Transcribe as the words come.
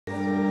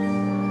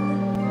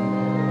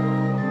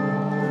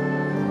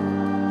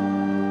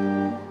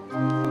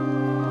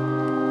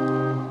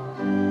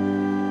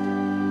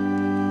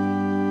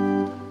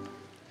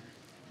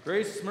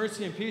Grace,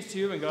 mercy, and peace to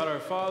you and God our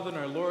Father and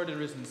our Lord and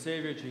risen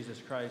Savior,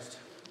 Jesus Christ.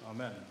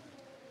 Amen.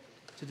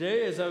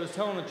 Today, as I was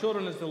telling the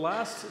children, is the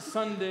last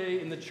Sunday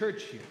in the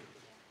church year.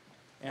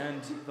 And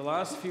the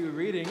last few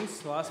readings,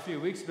 the last few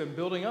weeks have been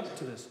building up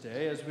to this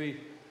day as we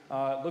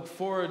look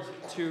forward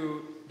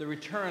to the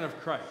return of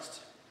Christ.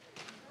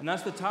 And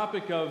that's the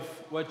topic of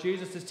what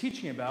Jesus is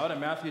teaching about in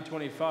Matthew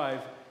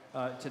 25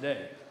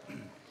 today.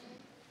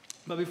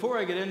 But before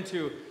I get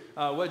into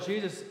what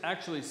Jesus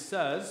actually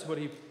says, what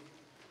he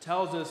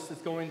tells us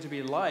it's going to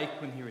be like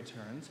when he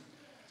returns,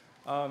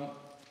 I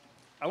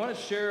want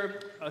to share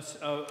a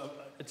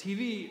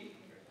TV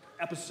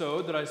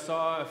episode that I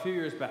saw a few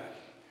years back.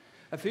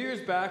 A few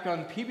years back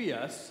on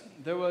PBS,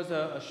 there was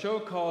a show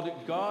called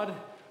God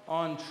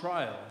on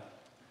Trial.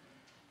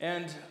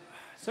 And for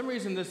some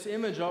reason, this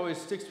image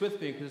always sticks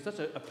with me because it's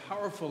such a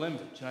powerful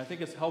image, and I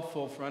think it's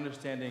helpful for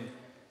understanding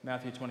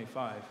Matthew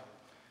 25.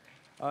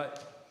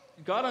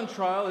 God on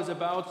Trial is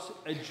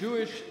about a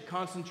Jewish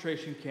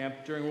concentration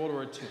camp during World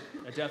War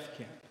II, a death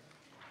camp.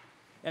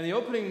 And the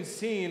opening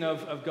scene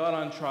of God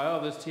on Trial,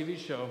 this TV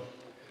show,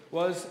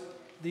 was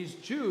these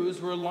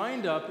Jews were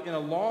lined up in a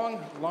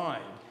long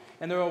line,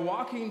 and they were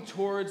walking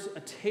towards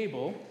a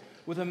table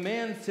with a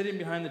man sitting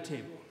behind the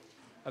table,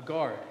 a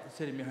guard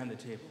sitting behind the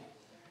table.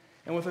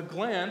 And with a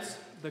glance,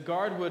 the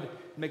guard would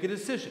make a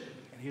decision,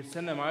 and he would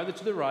send them either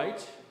to the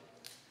right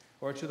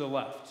or to the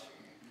left.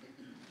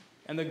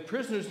 And the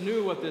prisoners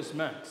knew what this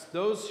meant.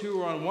 Those who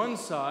were on one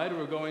side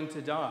were going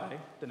to die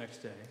the next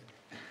day,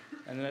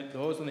 and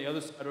those on the other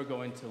side were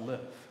going to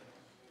live.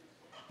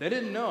 They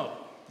didn't know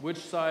which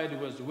side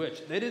was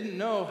which. They didn't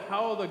know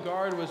how the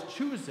guard was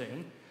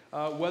choosing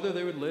whether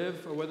they would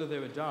live or whether they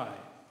would die.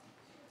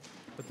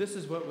 But this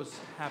is what was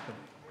happening.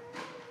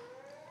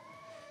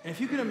 And if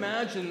you can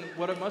imagine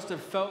what it must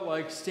have felt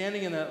like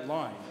standing in that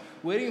line,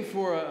 waiting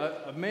for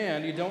a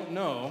man you don't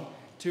know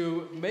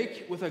to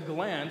make with a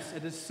glance a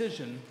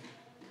decision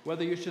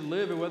whether you should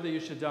live or whether you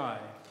should die,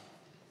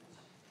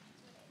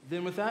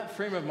 then with that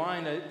frame of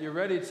mind, you're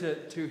ready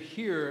to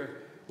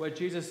hear what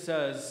Jesus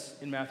says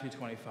in Matthew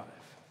 25.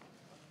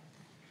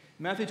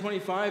 In Matthew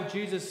 25,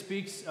 Jesus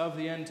speaks of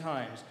the end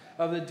times,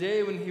 of the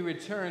day when he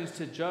returns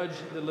to judge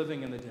the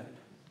living and the dead.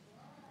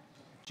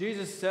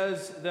 Jesus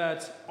says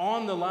that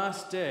on the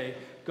last day,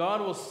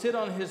 God will sit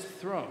on his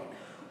throne,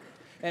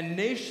 and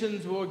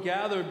nations will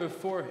gather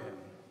before him.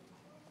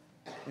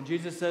 And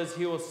Jesus says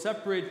he will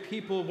separate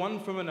people one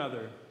from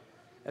another,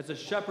 as a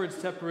shepherd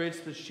separates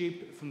the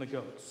sheep from the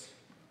goats.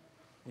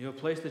 And he will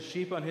place the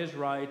sheep on his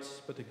right,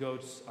 but the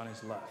goats on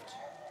his left.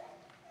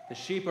 The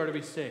sheep are to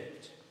be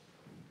saved.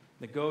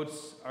 The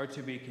goats are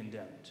to be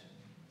condemned.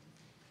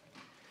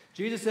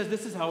 Jesus says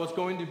this is how it's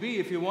going to be.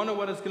 If you wonder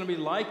what it's going to be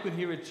like when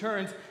he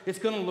returns, it's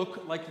going to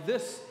look like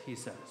this, he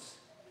says.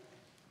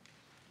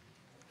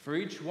 For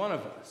each one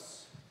of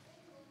us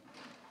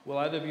will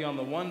either be on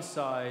the one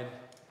side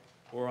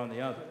or on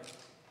the other.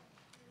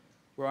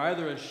 We're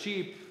either a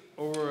sheep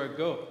or we're a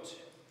goat.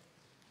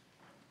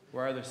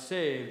 We're either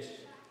saved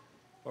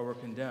or we're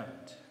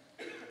condemned.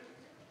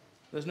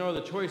 There's no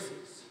other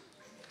choices.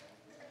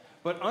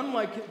 But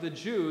unlike the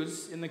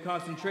Jews in the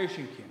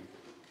concentration camp,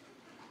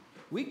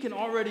 we can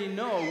already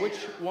know which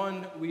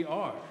one we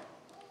are.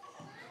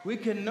 We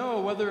can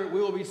know whether we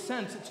will be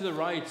sent to the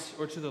right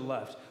or to the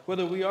left,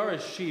 whether we are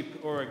a sheep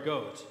or a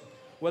goat,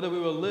 whether we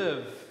will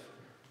live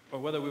or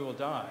whether we will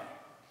die.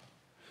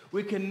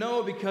 We can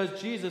know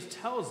because Jesus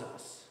tells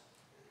us.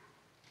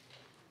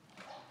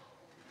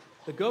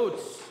 The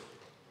goats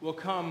will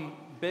come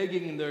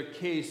begging their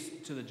case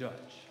to the judge.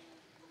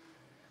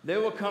 They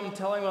will come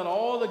telling about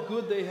all the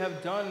good they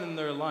have done in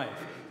their life.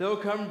 They will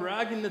come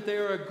bragging that they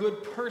are a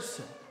good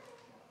person,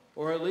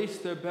 or at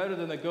least they're better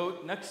than the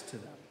goat next to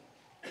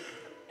them.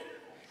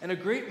 And a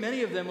great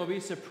many of them will be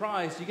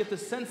surprised. You get the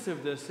sense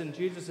of this in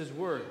Jesus'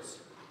 words.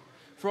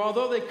 For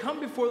although they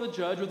come before the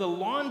judge with a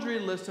laundry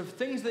list of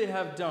things they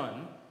have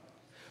done,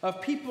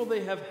 of people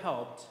they have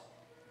helped,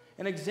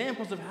 and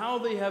examples of how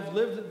they have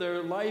lived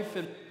their life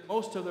and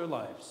most of their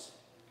lives,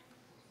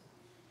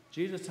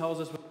 Jesus tells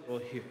us what we'll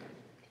hear.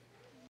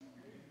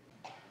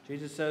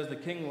 Jesus says the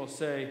king will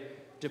say,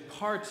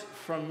 "Depart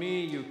from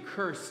me, you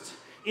cursed,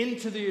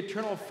 into the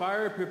eternal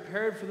fire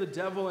prepared for the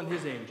devil and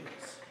his angels.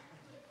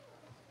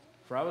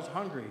 For I was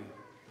hungry,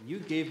 and you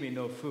gave me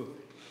no food.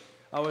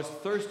 I was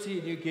thirsty,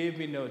 and you gave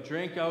me no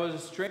drink. I was a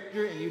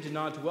stranger, and you did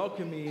not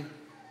welcome me,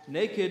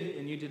 naked,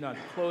 and you did not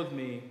clothe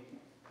me,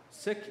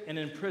 sick and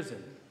in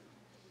prison,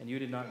 and you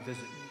did not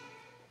visit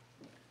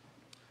me."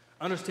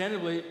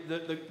 Understandably,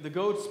 the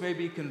goats may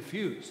be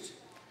confused.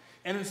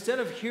 And instead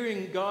of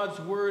hearing God's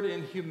word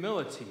in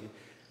humility,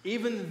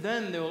 even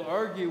then they will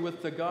argue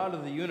with the God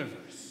of the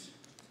universe.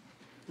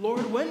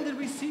 "Lord, when did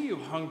we see you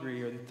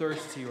hungry or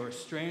thirsty or a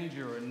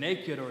stranger or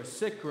naked or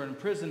sick or in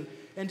prison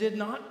and did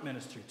not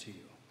minister to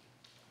you?"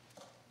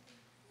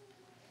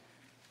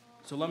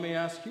 So let me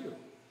ask you,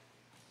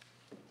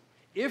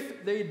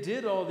 if they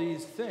did all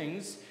these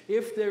things,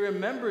 if they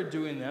remember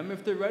doing them,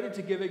 if they're ready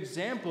to give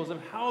examples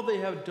of how they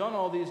have done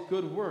all these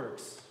good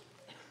works,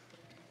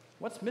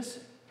 what's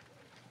missing?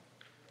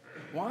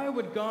 Why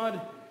would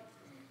God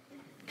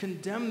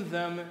condemn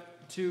them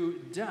to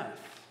death?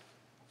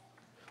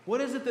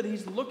 What is it that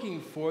he's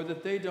looking for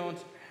that they don't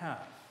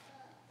have?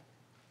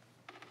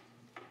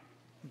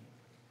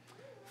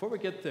 Before we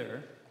get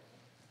there,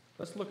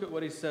 let's look at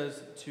what he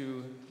says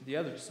to the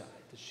other side,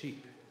 the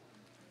sheep.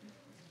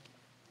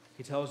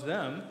 He tells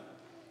them,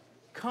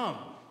 "Come,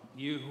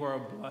 you who are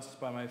blessed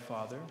by my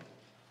Father,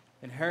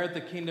 inherit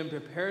the kingdom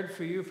prepared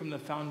for you from the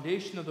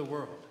foundation of the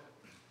world.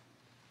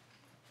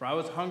 For I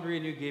was hungry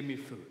and you gave me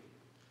food.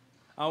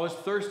 I was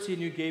thirsty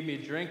and you gave me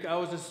drink. I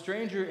was a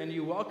stranger and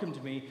you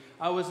welcomed me.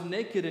 I was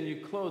naked and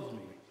you clothed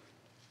me.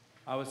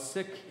 I was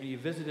sick and you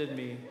visited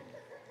me.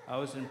 I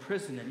was in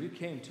prison and you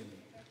came to me."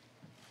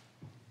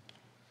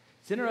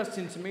 It's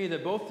interesting to me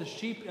that both the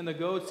sheep and the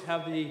goats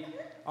have the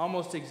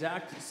almost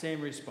exact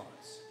same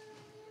response.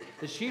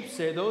 The sheep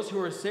say, those who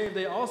are saved,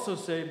 they also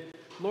say,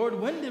 "Lord,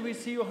 when did we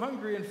see you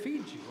hungry and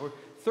feed you, or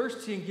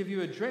thirsty and give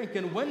you a drink?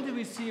 And when did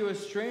we see you a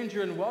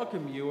stranger and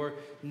welcome you, or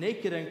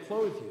naked and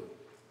clothe you?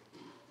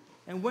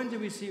 And when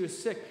did we see you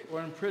sick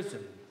or in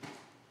prison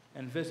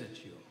and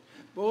visit you?"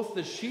 Both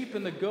the sheep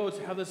and the goats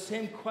have the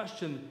same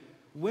question: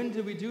 when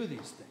did we do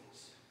these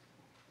things?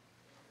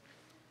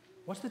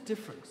 What's the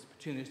difference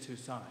between these two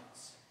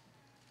sides?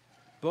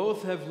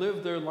 Both have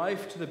lived their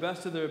life to the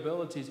best of their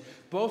abilities.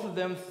 Both of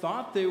them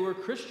thought they were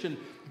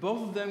Christian.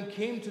 Both of them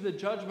came to the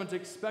judgment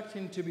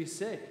expecting to be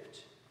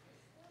saved.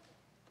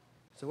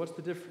 So what's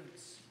the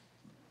difference?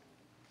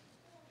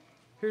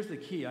 Here's the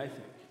key, I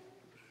think.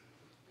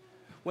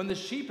 When the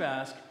sheep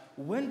ask,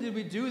 "When did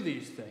we do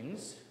these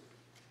things?"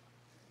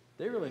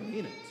 they really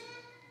mean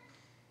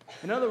it.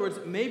 In other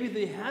words, maybe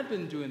they had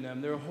been doing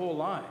them their whole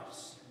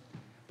lives,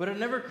 but it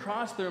never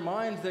crossed their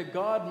minds that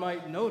God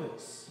might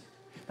notice.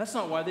 That's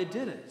not why they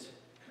did it.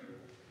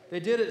 They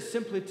did it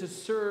simply to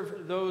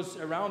serve those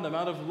around them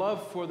out of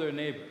love for their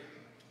neighbor.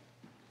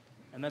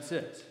 And that's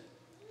it.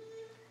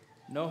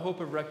 No hope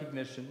of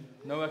recognition,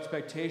 no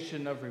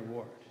expectation of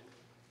reward.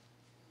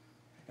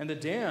 And the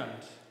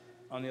damned,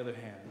 on the other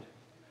hand,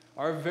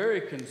 are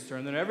very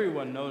concerned that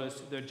everyone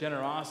noticed their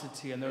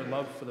generosity and their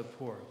love for the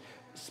poor,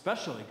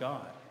 especially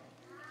God.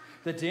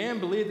 The damned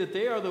believe that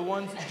they are the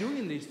ones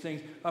doing these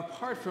things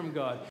apart from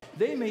God.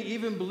 They may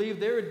even believe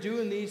they're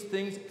doing these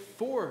things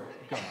for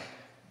God.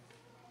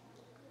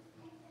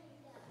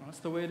 That's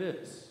the way it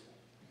is.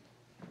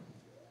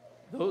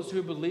 Those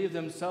who believe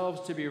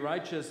themselves to be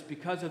righteous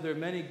because of their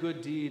many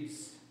good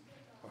deeds,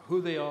 or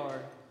who they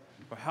are,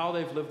 or how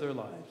they've lived their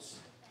lives,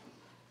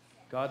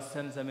 God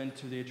sends them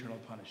into the eternal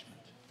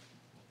punishment.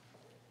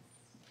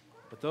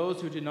 But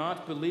those who do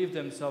not believe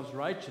themselves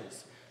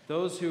righteous,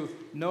 those who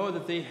know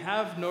that they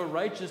have no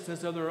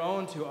righteousness of their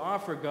own to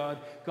offer God,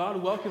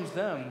 God welcomes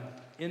them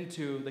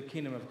into the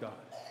kingdom of God.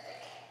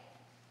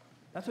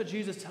 That's what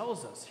Jesus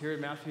tells us here in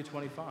Matthew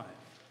 25.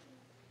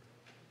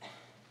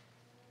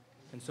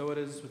 And so it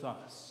is with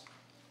us.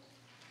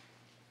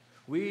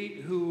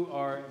 We who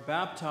are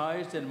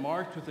baptized and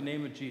marked with the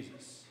name of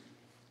Jesus,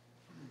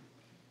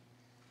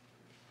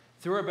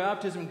 through our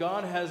baptism,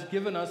 God has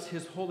given us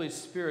his Holy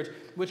Spirit,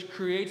 which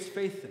creates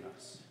faith in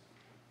us.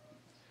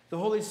 The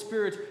Holy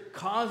Spirit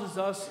causes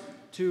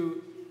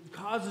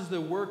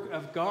the work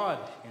of God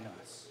in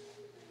us.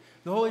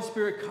 The Holy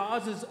Spirit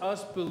causes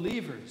us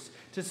believers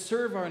to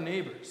serve our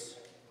neighbors.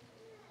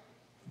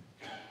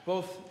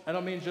 Both, I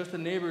don't mean just the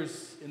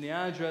neighbors in the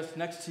address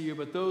next to you,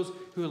 but those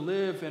who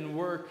live and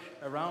work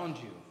around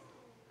you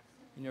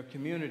in your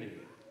community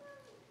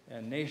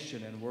and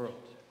nation and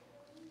world.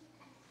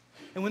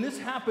 And when this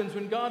happens,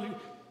 when God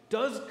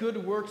does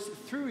good works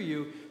through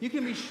you, you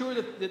can be sure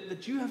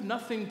that you have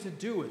nothing to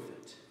do with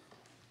it.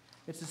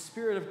 It's the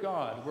Spirit of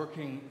God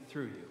working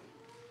through you.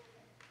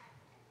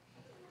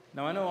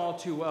 Now, I know all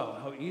too well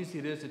how easy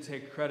it is to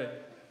take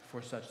credit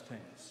for such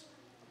things.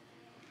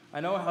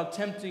 I know how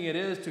tempting it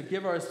is to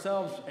give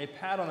ourselves a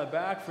pat on the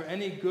back for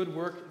any good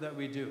work that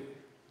we do.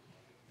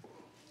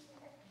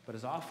 But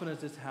as often as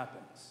this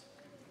happens,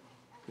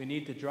 we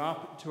need to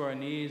drop to our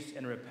knees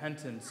in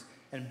repentance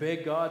and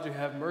beg God to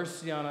have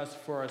mercy on us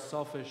for our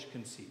selfish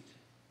conceit.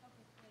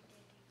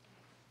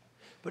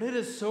 But it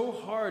is so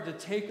hard to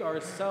take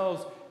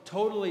ourselves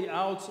totally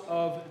out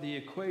of the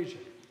equation.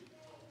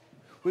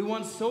 We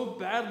want so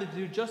badly to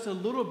do just a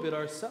little bit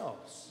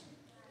ourselves.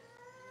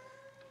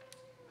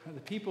 The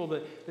people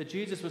that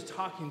Jesus was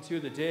talking to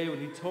the day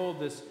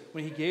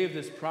when he gave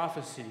this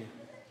prophecy,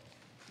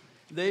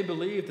 they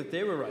believed that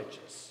they were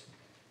righteous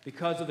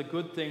because of the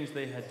good things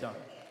they had done.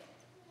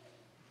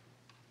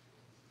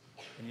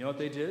 And you know what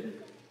they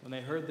did when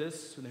they heard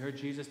this, when they heard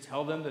Jesus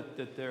tell them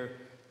that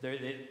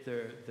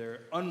their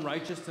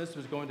unrighteousness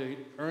was going to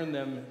earn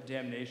them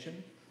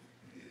damnation?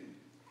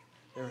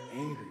 They were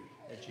angry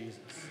at Jesus.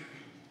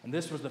 And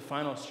this was the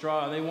final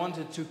straw. And they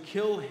wanted to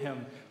kill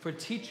him for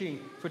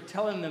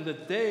telling them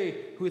that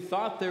they who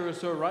thought they were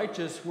so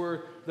righteous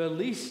were the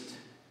least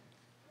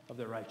of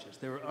the righteous.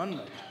 They were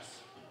unrighteous.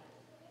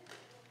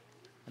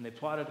 And they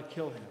plotted to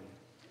kill him.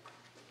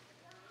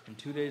 And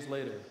 2 days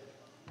later,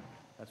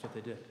 that's what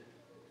they did.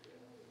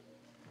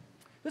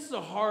 This is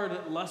a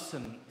hard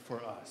lesson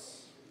for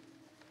us.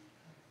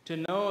 to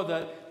know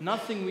that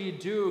nothing we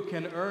do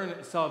can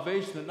earn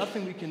salvation, that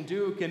nothing we can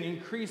do can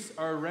increase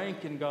our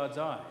rank in God's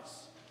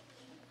eyes,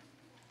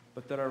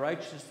 but that our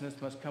righteousness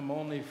must come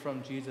only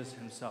from Jesus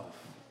himself,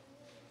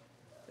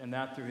 and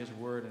that through his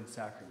word and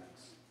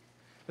sacraments.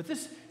 But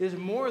this is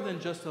more than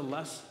just a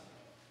lesson.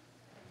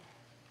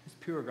 It's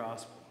pure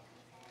gospel.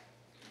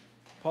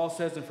 Paul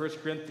says in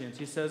 1 Corinthians,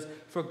 he says,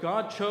 "For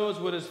God chose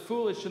what is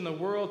foolish in the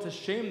world to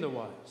shame the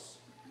wise.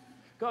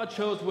 God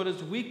chose what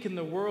is weak in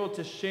the world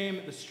to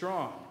shame the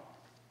strong.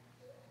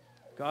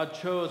 God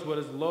chose what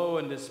is low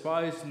and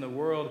despised in the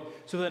world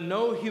so that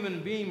no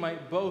human being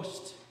might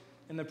boast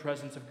in the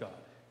presence of God."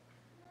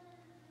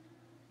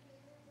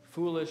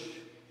 Foolish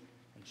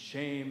and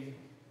shame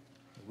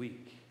and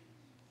weak.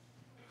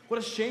 What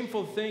a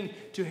shameful thing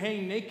to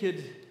hang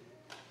naked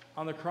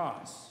on the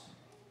cross.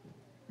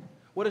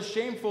 What a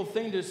shameful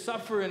thing to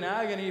suffer in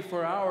agony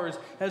for hours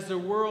as the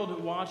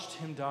world watched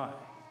him die.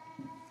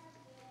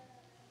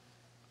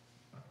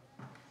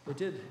 They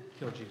did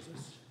kill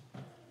Jesus.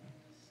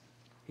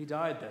 He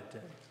died that day.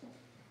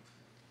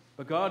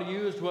 But God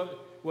used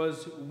what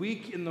was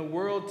weak in the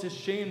world to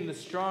shame the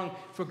strong,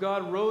 for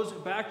God rose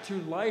back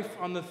to life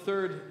on the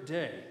third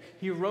day.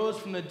 He rose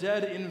from the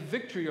dead in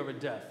victory over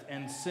death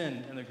and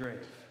sin and the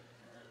grave.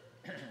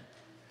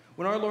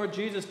 When our Lord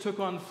Jesus took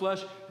on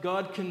flesh,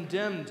 God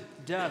condemned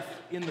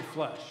death in the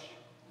flesh.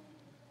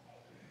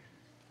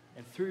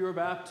 And through your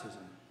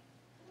baptism,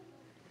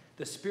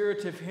 the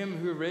Spirit of him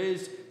who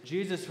raised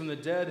Jesus from the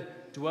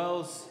dead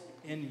dwells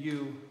in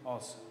you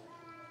also,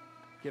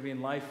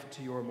 giving life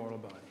to your mortal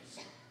bodies.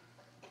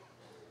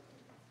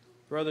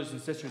 Brothers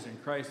and sisters in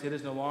Christ, it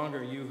is no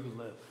longer you who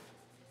live,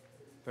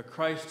 but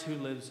Christ who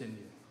lives in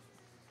you.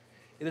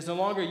 It is no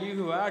longer you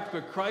who act,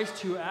 but Christ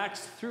who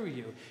acts through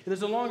you. It is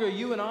no longer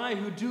you and I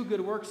who do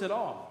good works at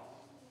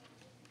all,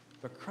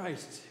 but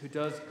Christ who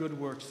does good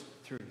works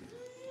through you.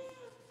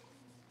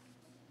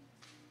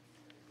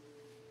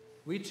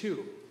 We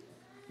too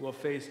will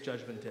face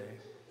Judgment Day.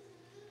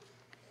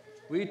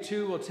 We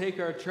too will take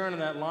our turn on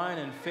that line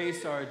and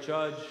face our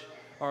judge.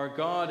 Our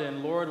God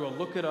and Lord will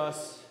look at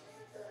us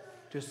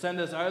to send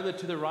us either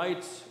to the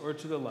right or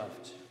to the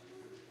left.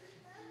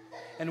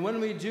 And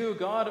when we do,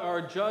 God,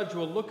 our judge,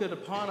 will look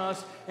upon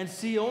us and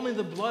see only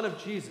the blood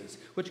of Jesus,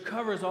 which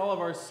covers all of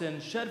our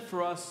sin, shed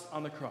for us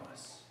on the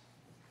cross.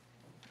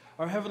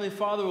 Our Heavenly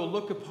Father will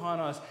look upon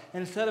us,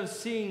 and instead of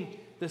seeing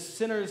the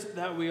sinners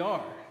that we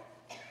are,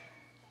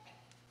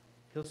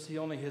 he'll see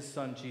only his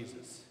Son,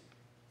 Jesus,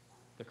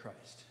 the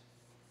Christ.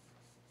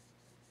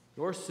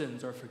 Your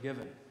sins are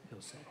forgiven,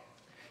 he'll say.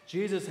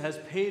 Jesus has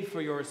paid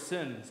for your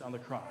sins on the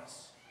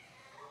cross.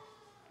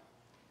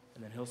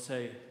 And then he'll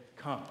say,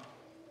 "Come,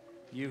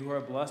 you who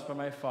are blessed by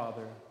my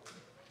Father,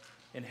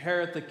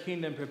 inherit the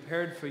kingdom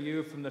prepared for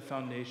you from the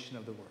foundation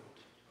of the world."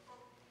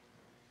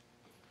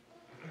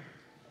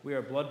 We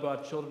are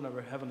blood-bought children of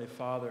our Heavenly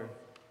Father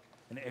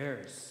and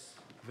heirs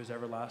of his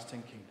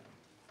everlasting kingdom.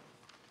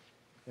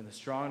 In the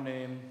strong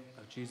name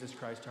of Jesus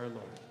Christ our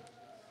Lord.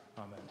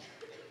 Amen.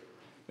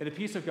 May the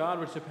peace of God,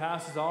 which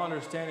surpasses all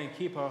understanding,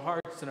 keep our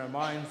hearts and our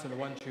minds in the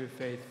one true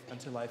faith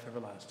unto life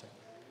everlasting.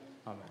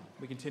 Amen.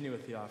 We continue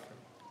with the offering.